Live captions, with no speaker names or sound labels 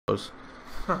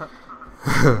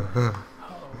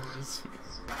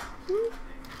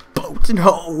Boats and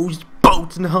hoes,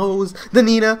 boats and hoes. The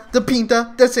Nina, the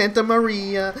Pinta, the Santa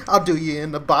Maria. I'll do you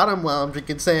in the bottom while I'm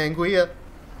drinking sangria.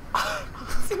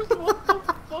 What the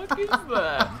fuck is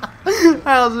that?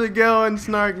 How's it going,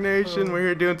 Snark Nation? We're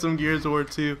here doing some Gears of War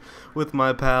 2 with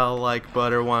my pal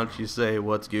Likebutter. Why don't you say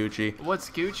what's Gucci? What's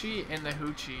Gucci and the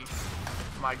hoochie,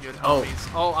 my good homies.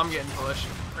 Oh, I'm getting pushed.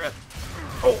 Rip.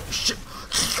 Oh shit!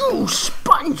 You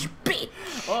sponge bitch!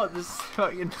 Oh, this is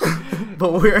fucking.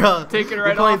 But we're taking it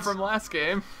right off from last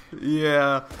game.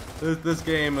 Yeah, this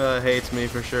game hates me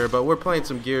for sure. But we're playing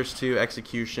some Gears 2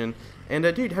 Execution. And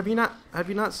dude, have you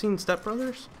not seen Step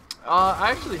Brothers?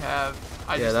 I actually have.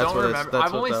 I just don't remember.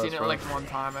 I've only seen it from. like one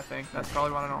time, I think. That's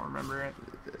probably why I don't remember it.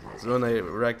 It's when they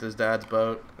wrecked his dad's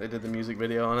boat. They did the music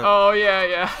video on it. Oh yeah,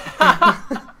 yeah.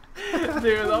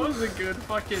 Dude, that was a good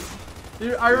fucking.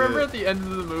 Dude, I remember at the end of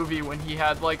the movie when he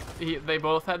had like they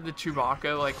both had the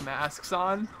Chewbacca like masks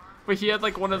on, but he had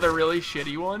like one of the really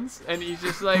shitty ones, and he's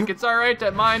just like, "It's all right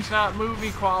that mine's not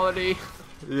movie quality."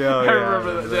 Yeah, I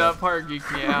remember that part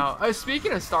geeked me out.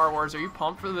 Speaking of Star Wars, are you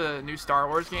pumped for the new Star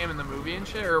Wars game and the movie and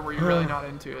shit, or were you really not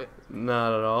into it?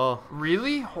 Not at all.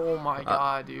 Really? Oh my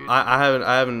god, dude. I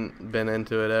haven't been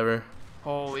into it ever.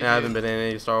 Holy. I haven't been in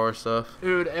any Star Wars stuff.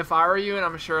 Dude, if I were you, and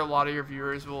I'm sure a lot of your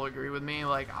viewers will agree with me,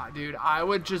 like, dude, I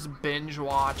would just binge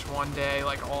watch one day,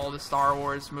 like, all the Star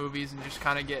Wars movies and just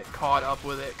kind of get caught up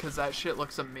with it, because that shit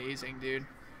looks amazing, dude.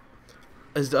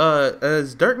 Is Dirk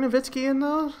Nowitzki in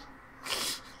those?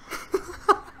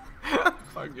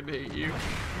 Fucking hate you.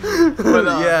 But,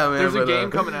 yeah, man. There's a game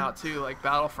coming out too, like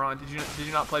Battlefront. Did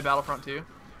you not play Battlefront 2?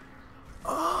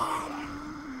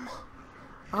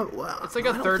 Well, it's like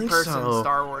a third-person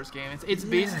Star Wars game. It's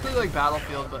basically like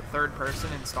Battlefield, but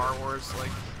third-person in Star Wars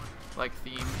like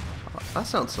theme. That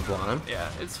sounds sublime.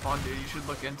 Yeah, it's fun, dude. You should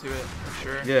look into it for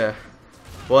sure. Yeah.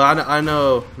 Well, I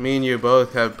know me and you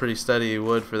both have pretty steady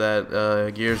wood for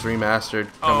that Gears Remastered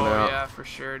coming out. Oh, yeah, for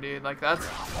sure, dude. Like,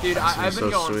 dude, I've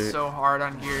been going so hard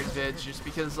on Gears vids just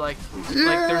because, like,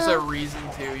 there's a reason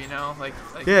to, you know? Like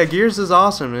yeah, Gears is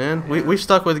awesome, man. Yeah. We've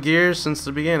stuck with Gears since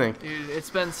the beginning. Dude, it's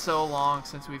been so long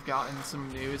since we've gotten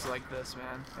some news like this,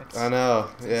 man. I know,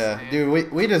 yeah. Insane.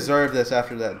 Dude, we deserve this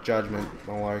after that Judgment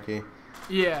malarkey.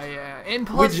 Yeah, yeah. And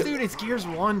plus, dude, it's Gears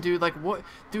 1, dude. Like, what?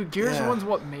 Dude, Gears 1's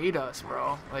what made us,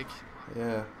 bro. Like,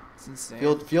 yeah. It's insane.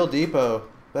 Fuel Depot.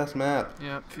 Best map.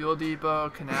 Yeah, Fuel Depot,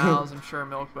 Canals. I'm sure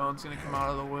Milkbone's going to come out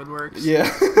of the woodworks. Yeah.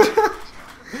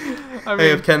 I mean,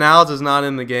 hey, if Canals is not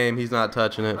in the game, he's not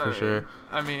touching it for sure.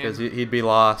 I mean, because he'd be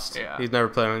lost. Yeah. He's never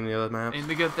played on any other map. And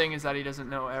the good thing is that he doesn't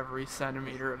know every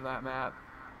centimeter of that map.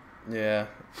 Yeah.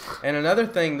 And another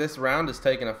thing, this round is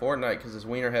taking a Fortnite because his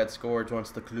Wienerhead scored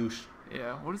once the Cluche.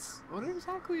 Yeah, what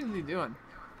exactly is he doing?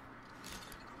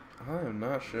 I am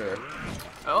not sure.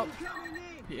 Oh,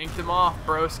 he inked him off,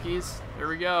 broskies. Here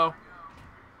we go.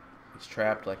 He's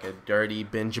trapped like a dirty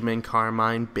Benjamin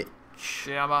Carmine bitch.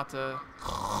 Yeah, I'm about to...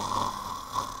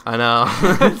 I know.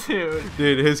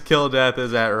 Dude, his kill death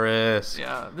is at risk.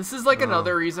 Yeah, this is like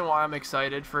another reason why I'm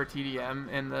excited for TDM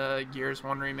and the Gears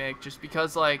 1 remake, just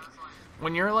because, like,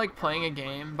 when you're like playing a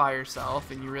game by yourself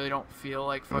and you really don't feel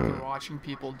like fucking watching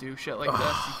people do shit like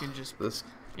this, you can just,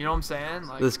 you know what I'm saying?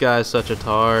 Like, this guy's such a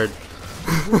tard.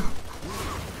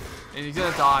 And he's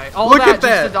gonna die. All Look that at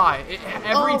that. just to die.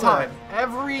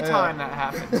 Every time that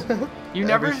happens. You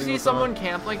never see someone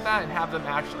camp like that and have them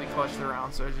actually clutch the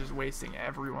round, so it's just wasting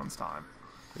everyone's time.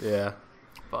 Yeah.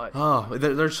 But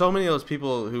there's so many of those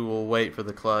people who will wait for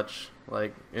the clutch.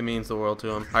 Like, it means the world to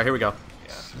them. All right, here we go.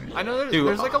 Yeah. I know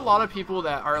there's like a lot of people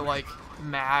that are like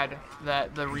mad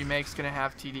that the remake's gonna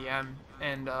have TDM,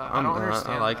 and I don't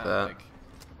understand. I like that. Like,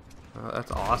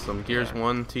 that's awesome. Gears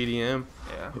 1 TDM.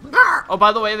 Yeah. Oh,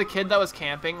 by the way, the kid that was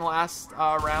camping last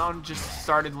round just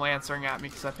started lancering at me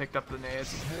because I picked up the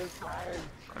nades.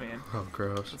 I mean, oh,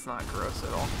 gross. It's not gross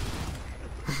at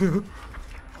all.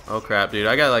 Oh crap, dude!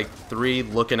 I got like 3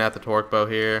 looking at the torque bow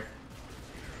here.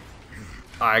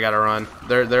 I gotta run.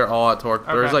 They're all at torque.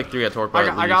 Okay. There's like 3 at torque bow.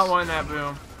 I got one at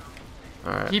boom.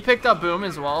 All right. He picked up boom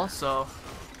as well, so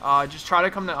just try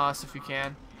to come to us if you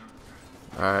can.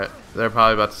 All right. They're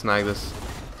probably about to snag this.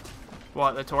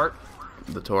 What, the torque?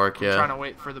 The torque, yeah. I'm trying to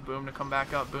wait for the boom to come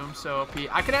back up. Boom, so OP.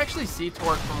 I can actually see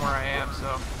torque from where I am,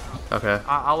 so. Okay.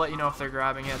 I'll let you know if they're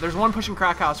grabbing it. There's one pushing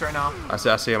crack house right now. I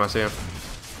see him. I see him.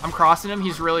 I'm crossing him.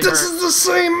 He's really hurt. This is the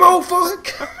same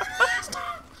motherfucker.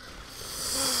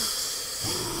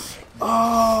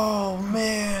 Oh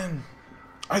man,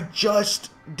 I just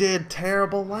did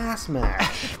terrible last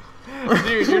match.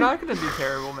 Dude, you're not gonna do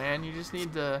terrible, man. You just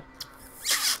need to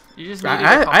You just need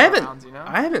a couple rounds, you know?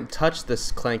 I haven't touched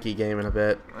this clanky game in a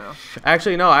bit. Well.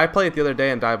 Actually, no. I played it the other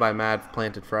day and died by mad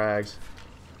planted frags.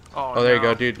 Oh, there you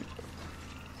go, dude.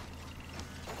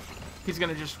 He's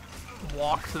gonna just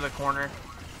walk to the corner,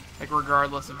 like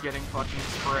regardless of getting fucking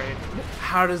sprayed.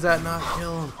 How does that not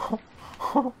kill him?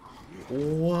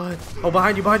 What? Oh,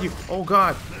 behind you, behind you. Oh,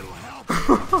 God.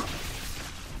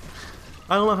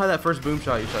 I don't know how that first boom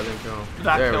shot you shot didn't kill him.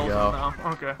 That there killed we go. him now.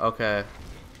 Okay. Okay.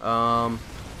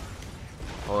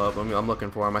 Hold up. I'm looking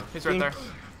for him. He's right there.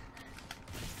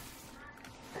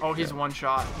 Oh, he's one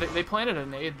shot. They planted a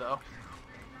nade, though.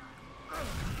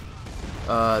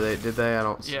 Did they? I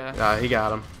don't. Yeah. He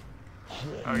got him.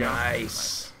 Okay.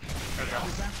 Nice. Okay.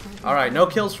 All right, no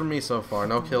kills for me so far.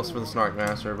 No kills for the Snark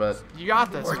Master, but You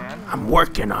got this, man. I'm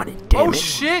working on it. Damn Oh it.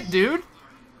 shit, dude!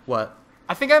 What?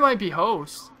 I think I might be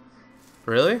host.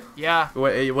 Really? Yeah.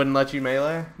 Wait, it wouldn't let you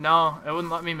melee? No, it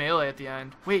wouldn't let me melee at the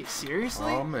end. Wait,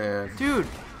 seriously? Oh man. Dude.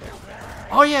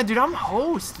 Oh yeah, dude, I'm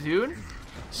host, dude.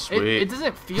 Sweet. It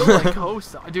doesn't feel like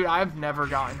host. Dude, I've never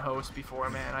gotten host before,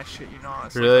 man. I shit you not.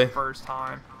 It's Really? like the first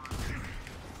time.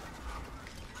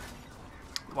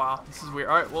 Wow, this is weird.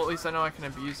 Alright, well, at least I know I can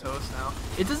abuse host now.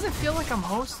 It doesn't feel like I'm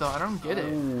host, though. I don't get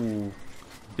it. Ooh.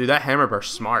 Dude, that hammer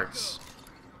burst smarts.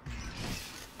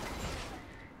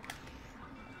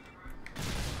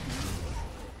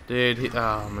 Dude,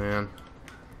 oh man.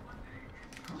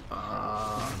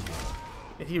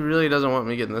 He really doesn't want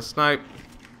me getting this snipe.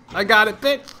 I got it,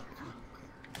 bitch.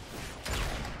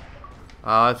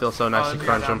 Oh, I feel so nice to there's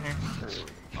a guy crunch down him. here.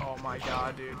 Oh my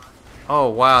god, dude. Oh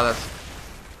wow, that's.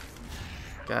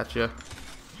 Gotcha.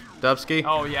 Dubsky.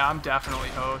 Oh yeah, I'm definitely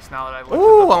host now that I look.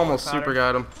 Ooh, almost super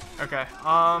got him. Okay.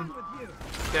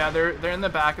 Yeah, they're in the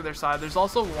back of their side. There's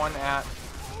also one at.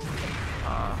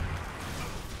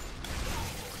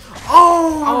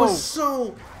 Oh, I was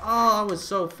so.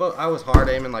 Oh, I was hard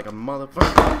aiming like a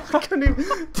motherfucker. I couldn't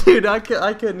even, dude. I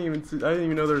couldn't even. See, I didn't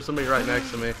even know there was somebody right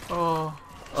next to me. Oh.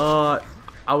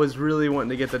 I was really wanting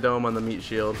to get the dome on the meat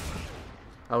shield.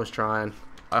 I was trying.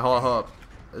 Hold up.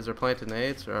 Is there planted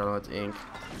nades or no? It's ink.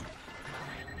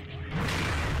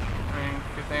 I mean,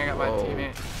 good thing I got my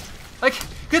teammate. Like,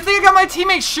 good thing I got my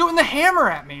teammate shooting the hammer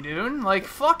at me, dude. Like,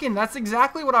 fucking, that's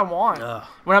exactly what I want. Ugh.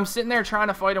 When I'm sitting there trying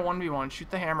to fight a 1v1, shoot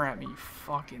the hammer at me, you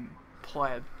fucking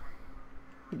pleb.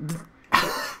 This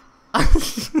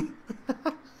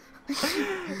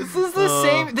is the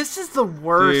same. This is the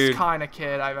worst kind of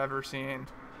kid I've ever seen.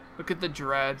 Look at the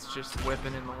dreads just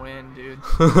whipping in the wind, dude.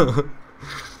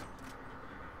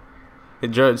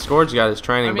 Scourge got his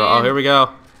training, bro. Oh, here we go.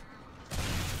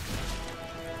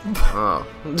 Oh.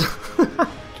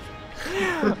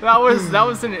 that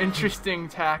was an interesting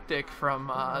tactic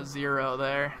from Zero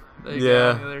there.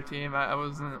 The other team. I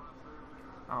wasn't.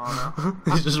 I don't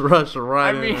know. He just rushed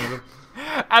right in.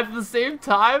 At the same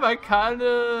time, I kind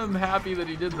of am happy that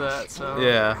he did that. So.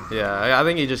 Yeah. I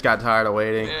think he just got tired of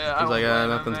waiting. Yeah, He's like,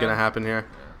 nothing's gonna happen here.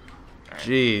 All right.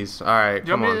 Jeez. All right,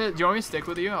 come on. Do you want me to stick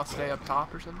with you? I'll stay up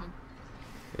top or something.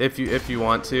 If you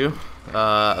want to.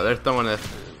 They're throwing a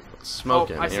smoke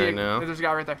in here right now. There's a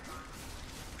guy right there.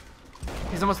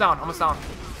 He's almost down. Almost down.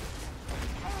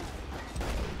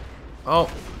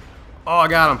 Oh, I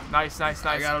got him. Nice. I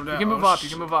got him down. You can move up. You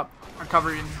can move up. I'm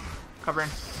covering.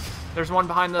 There's one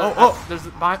behind the. There's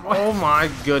behind. Oh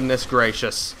my goodness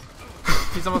gracious.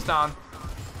 He's almost down.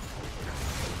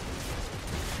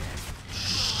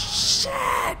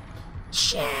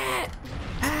 Shit.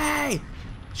 Hey,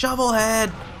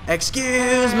 shovelhead.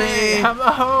 Excuse me. I'm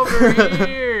over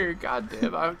here. God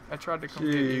damn. I tried to come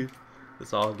get you.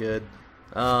 It's all good.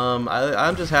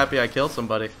 I'm just happy I killed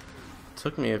somebody.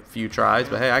 Took me a few tries,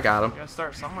 but hey, I got him. You gotta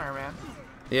start somewhere, man.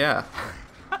 Yeah.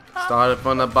 Started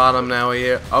from the bottom, now we're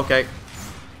here. Okay.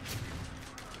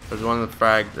 There's one in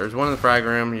the frag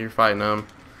room. You're fighting him.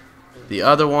 The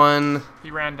other one.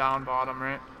 He ran down bottom,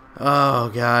 right? Oh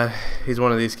god, he's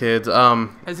one of these kids.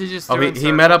 Is he just?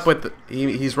 He met up with.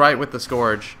 He's right with the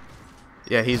Scourge.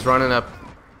 Yeah, he's running up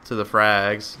to the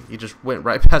frags. He just went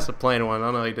right past the plane one.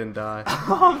 Oh no, he didn't die.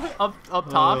 up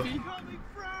toppy.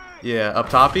 Yeah, up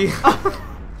toppy.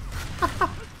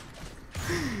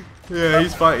 Yeah,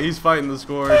 he's fighting the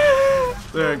Scourge.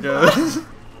 There it goes.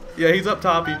 Yeah, he's up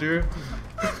toppy, Drew.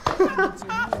 My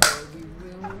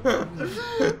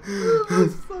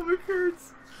stomach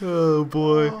hurts. Oh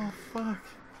boy. Oh fuck.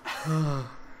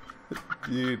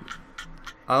 Dude,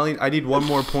 I need one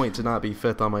more point to not be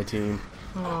fifth on my team.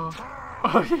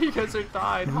 Oh, you guys are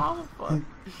dying. How the fuck?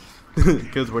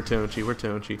 Because we're Tonchy.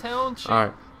 Tonchy.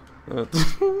 Alright.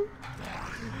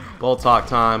 Bull talk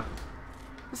time.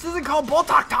 This isn't called bull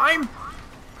talk time.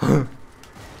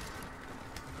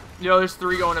 Yo, there's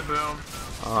 3 going to boom.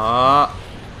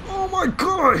 Oh my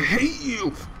god, I hate you.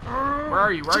 Where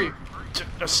are you? Where are you?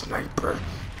 The sniper.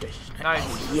 Nice.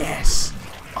 Oh, yes.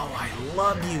 Oh, I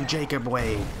love you, Jacob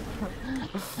Wade.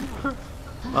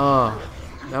 Oh,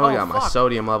 now I got my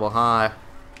sodium level high.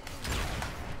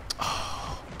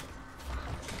 Oh.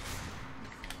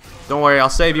 Don't worry, I'll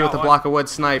save you with a block of wood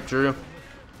snipe, Drew.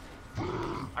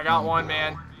 I got one,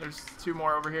 man. There's 2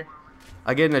 more over here.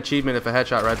 I get an achievement if a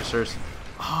headshot registers.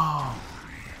 Oh.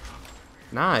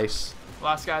 Nice.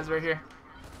 Last guy's right here.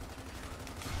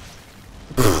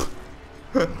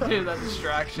 Dude, that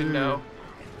distraction, no.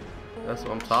 That's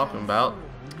what I'm talking about.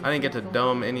 I didn't get to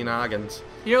dome any noggins.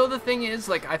 You know, the thing is,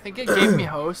 like, I think it gave me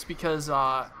host because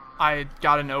I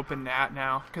got an open nat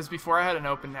now. Because before I had an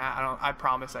open nat, I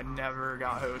promise I never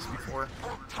got host before.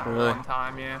 Really? One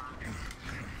time, yeah.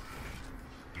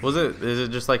 Is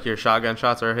it just like your shotgun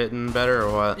shots are hitting better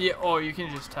or what? Yeah, oh, you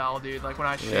can just tell, dude. Like, when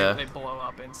I shoot, they blow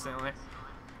up instantly.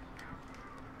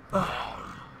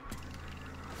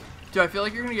 Dude, I feel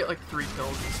like you're gonna get like 3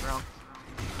 kills this round.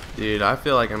 Dude, I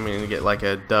feel like I'm gonna get like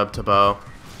a dub to bow.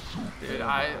 Dude,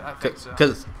 I think so.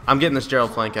 Because I'm getting this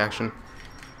Gerald flank action.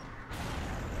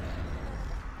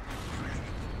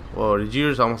 Whoa, did you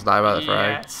just almost die by the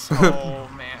frag? Yes. Oh,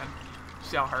 man.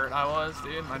 See how hurt I was,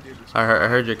 dude? My dude was I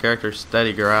heard your character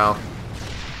steady growl.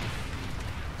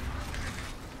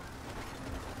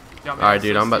 Alright,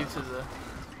 dude, I'm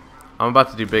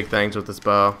about to do big things with this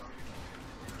bow.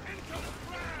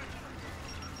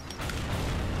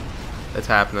 It's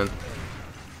happening.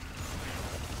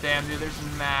 Damn, dude, there's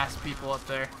mass people up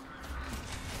there.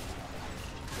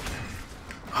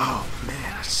 Oh,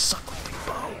 man, I suck with the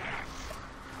bow.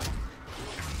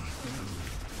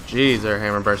 Jeez, they're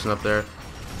hammer bursting up there.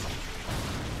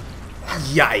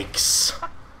 Yikes.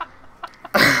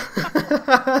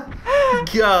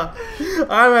 God,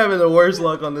 I'm having the worst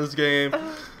luck on this game.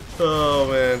 Oh,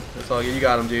 man. That's all good. You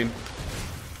got him, dude.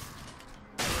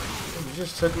 You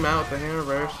just took him out with the hammer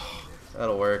burst.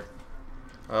 That'll work.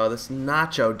 Oh, this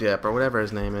nacho dip, or whatever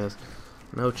his name is.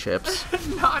 No chips.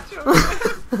 Nacho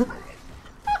dip.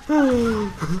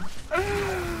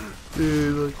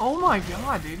 Dude, look. Oh my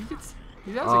god, dude.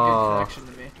 He has a good connection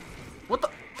to me. What the?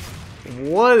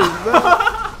 What is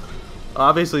that?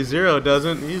 Obviously, Zero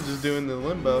doesn't. He's just doing the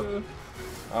limbo.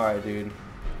 Alright, dude.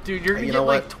 Dude, you're gonna get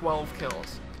like 12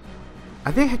 kills.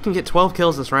 I think I can get 12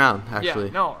 kills this round, actually.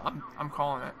 Yeah, no, I'm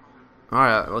calling it.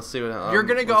 Alright, let's see what you're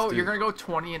gonna go. You're gonna go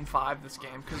 20-5 this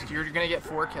game because you're gonna get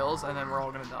 4 kills and then we're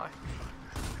all gonna die.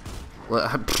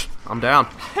 Well, I'm down.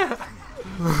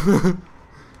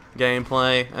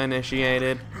 Gameplay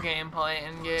initiated. Gameplay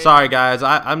engaged. Sorry guys,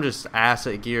 I'm just ass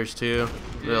at Gears 2.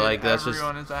 Yeah, like that's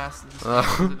everyone just. Is ass at this game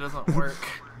 'cause it doesn't work.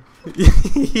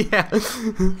 Yeah.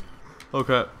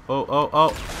 Okay.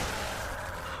 Oh.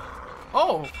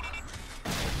 Oh.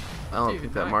 I don't Dude,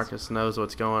 think that nice. Marcus knows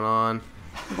what's going on.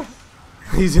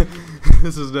 This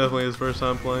is definitely his first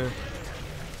time playing.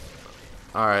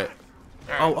 All right.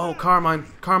 Oh, Carmine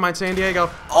San Diego.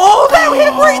 Oh, that hit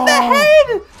him right in the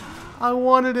head. I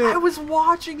wanted it. I was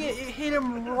watching it. It hit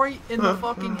him right in the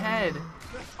fucking head.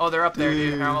 Oh, they're up there,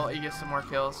 dude. I'm gonna let you get some more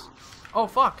kills. Oh,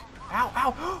 fuck. Ow,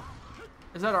 ow.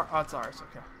 Is that our? Oh, it's ours.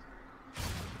 Okay.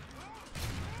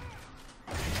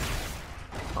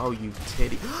 Oh, you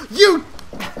titty. You!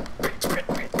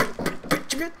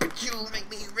 You make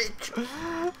me rich.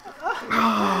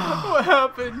 What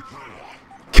happened?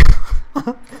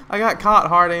 I got caught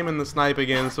hard aiming the snipe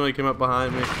again. Somebody came up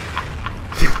behind me.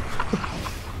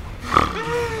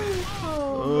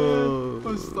 Oh,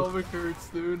 man. My stomach hurts,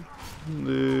 dude.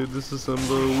 Dude, this is some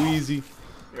wheezy. You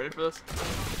ready for this?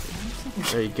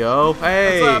 There you go.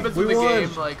 Hey, that's what happens when the won.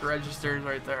 game like registers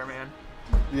right there, man.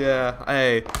 Yeah.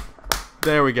 Hey,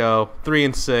 there we go. 3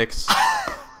 and 6.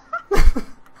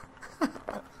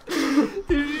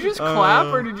 Did you just clap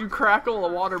or did you crackle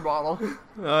a water bottle?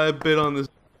 I bit on this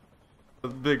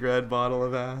big red bottle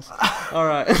of ass. All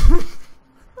right.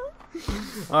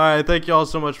 All right. Thank you all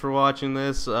so much for watching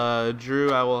this.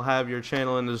 Drew, I will have your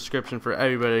channel in the description for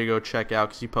everybody to go check out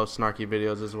because you post snarky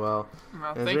videos as well.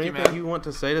 Well, Is thank there you, anything man. you want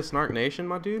to say to Snark Nation,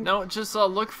 my dude? No, just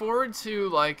look forward to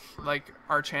like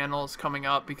our channels coming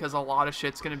up because a lot of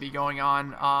shit's gonna be going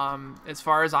on. As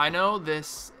far as I know,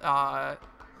 this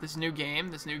new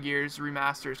game, this new Gears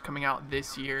remaster is coming out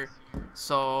this year,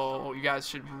 so you guys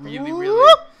should really,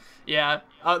 yeah,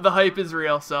 the hype is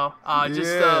real. So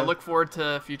just look forward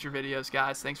to future videos,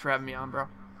 guys. Thanks for having me on, bro.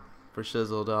 For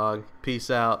shizzle, dog. Peace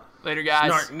out. Later,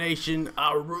 guys. Snark Nation,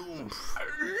 our room.